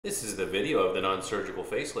This is the video of the non-surgical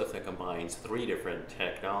facelift that combines three different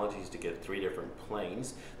technologies to get three different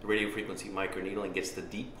planes. The radiofrequency microneedling gets the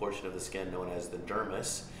deep portion of the skin known as the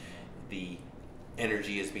dermis. The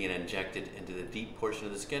energy is being injected into the deep portion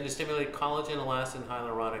of the skin to stimulate collagen, elastin,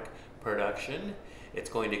 hyaluronic production. It's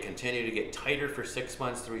going to continue to get tighter for 6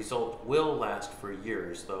 months. The result will last for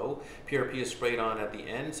years though. PRP is sprayed on at the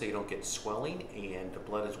end so you don't get swelling, and the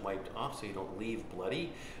blood is wiped off so you don't leave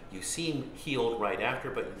bloody. You seem healed right after,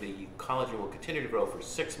 but the collagen will continue to grow for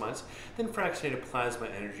 6 months. Then fractionated plasma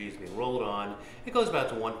energy is being rolled on. It goes about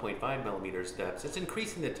to 1.5 millimeter steps. It's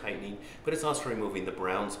increasing the tightening, but it's also removing the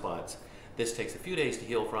brown spots. This takes a few days to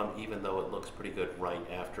heal from, even though it looks pretty good right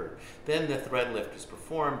after. Then the thread lift is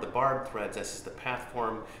performed. The barbed threads, this is the path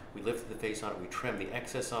form. We lifted the face on it, we trim the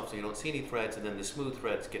excess off so you don't see any threads, and then the smooth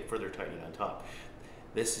threads get further tightening on top.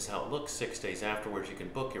 This is how it looks 6 days afterwards. You can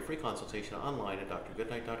book your free consultation online at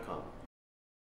drgoodnight.com.